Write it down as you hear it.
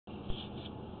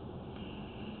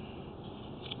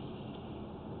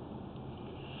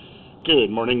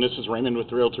Good morning, this is Raymond with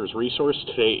the Realtors Resource.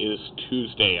 Today is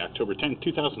Tuesday, October 10th,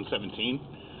 2017.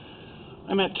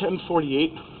 I'm at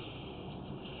 1048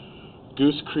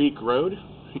 Goose Creek Road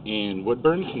in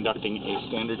Woodburn conducting a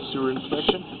standard sewer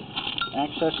inspection.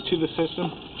 Access to the system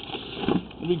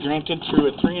will be granted through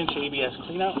a 3-inch ABS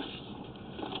cleanout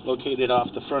located off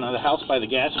the front of the house by the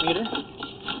gas meter.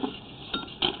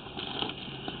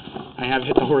 I have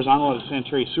hit the horizontal of the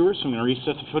sanitary sewer, so I'm going to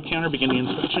reset the foot counter, begin the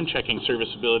inspection, checking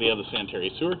serviceability of the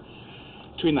sanitary sewer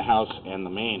between the house and the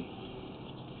main.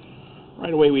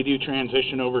 Right away we do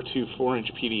transition over to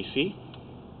 4-inch PVC.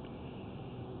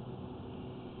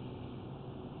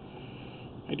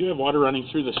 I do have water running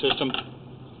through the system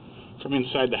from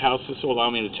inside the house. This will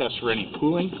allow me to test for any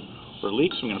pooling or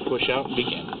leaks. I'm going to push out and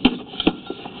begin.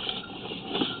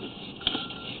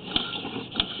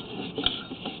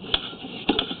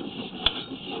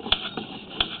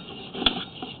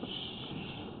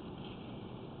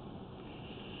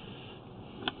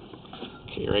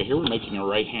 Okay, right here we're making a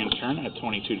right-hand turn at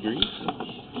 22 degrees.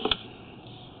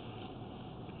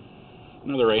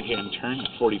 Another right-hand turn at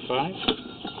 45.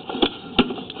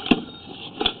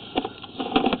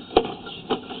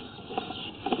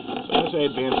 So as I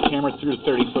advance the camera through the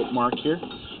 30-foot mark here,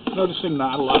 noticing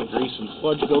not a lot of grease and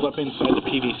sludge buildup inside the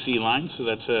PVC line, so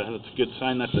that's a good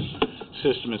sign that the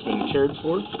system has been cared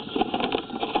for.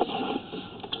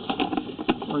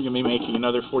 We're going to be making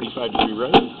another 45-degree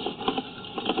right.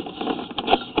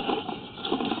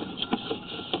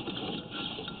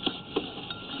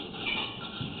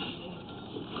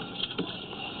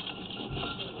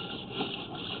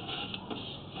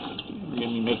 We're going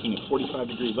to be making a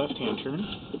 45-degree left-hand turn.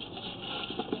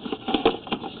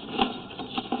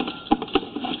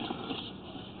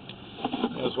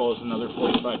 As well as another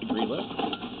 45-degree left.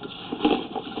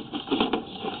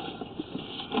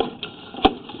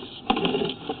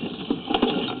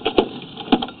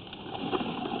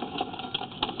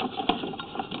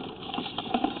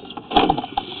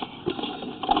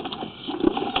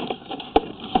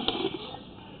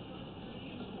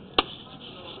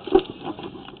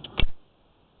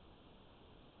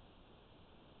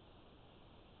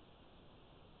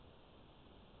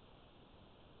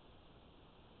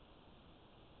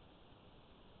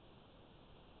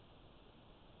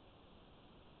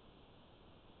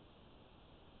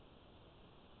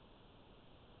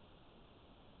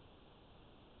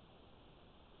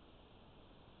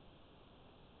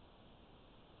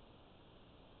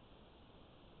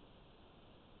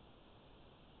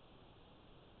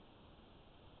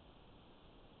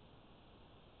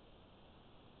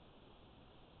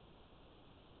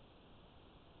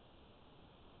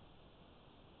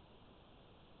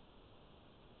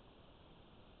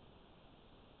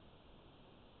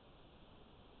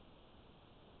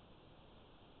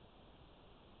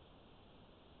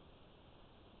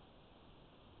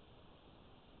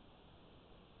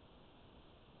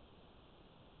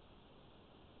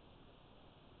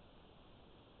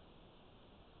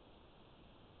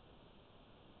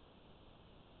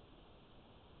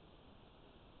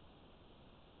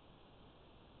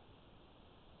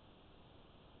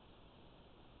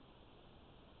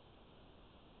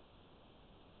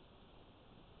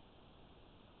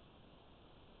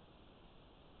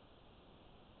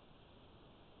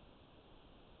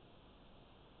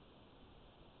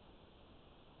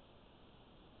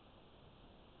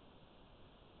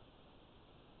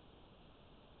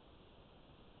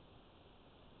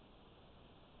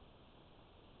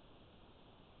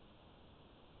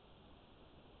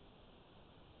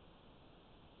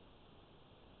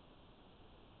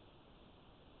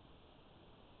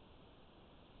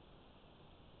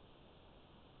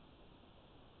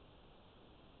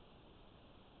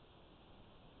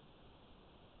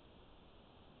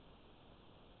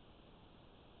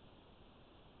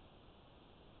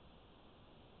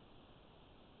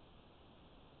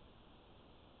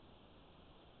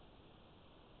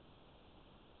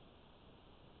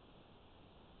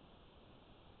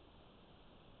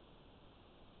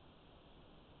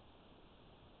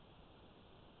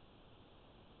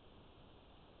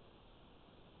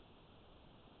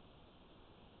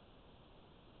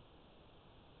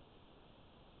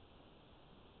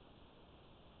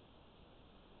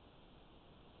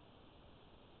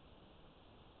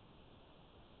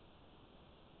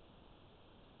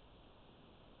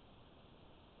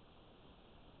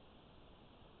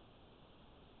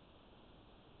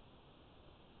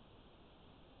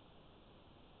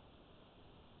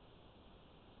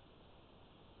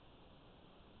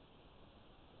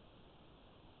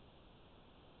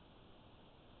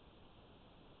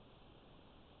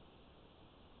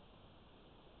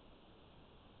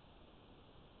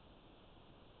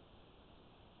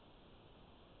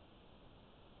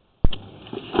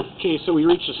 Okay, so we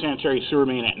reached the sanitary sewer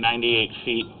main at 98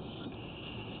 feet.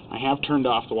 I have turned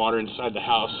off the water inside the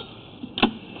house.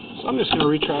 So I'm just going to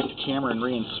retract the camera and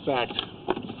re-inspect.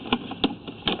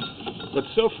 But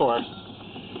so far,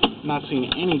 I'm not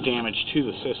seeing any damage to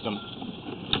the system.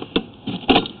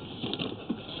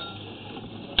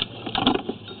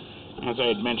 As I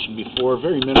had mentioned before,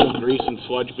 very minimal grease and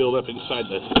sludge buildup inside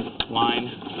the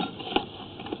line.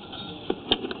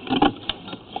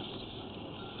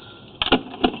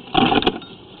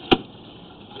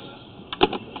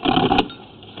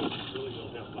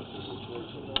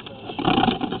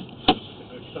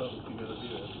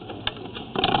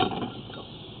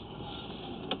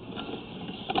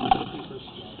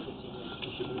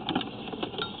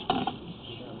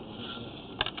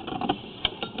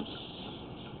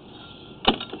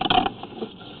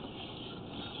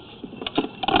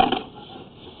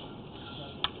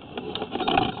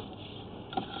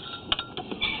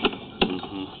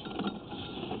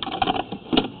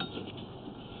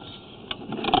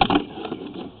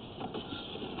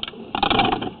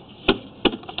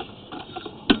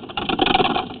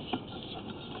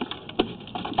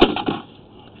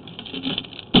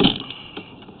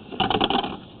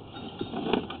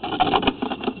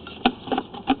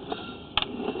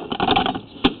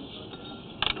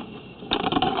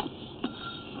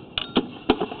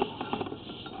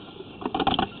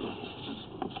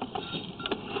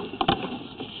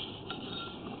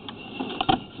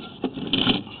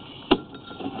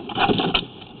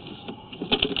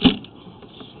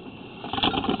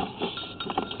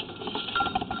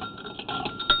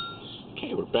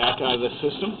 Back out of the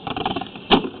system.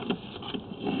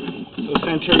 So the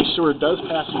sanitary sewer does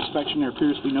pass inspection. There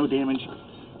appears to be no damage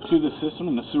to the system,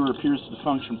 and the sewer appears to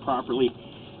function properly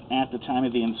at the time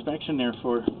of the inspection.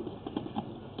 Therefore,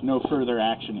 no further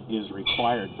action is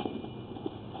required.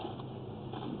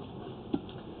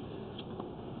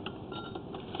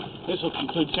 This will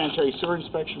conclude sanitary sewer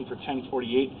inspection for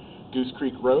 1048 Goose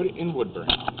Creek Road in Woodburn.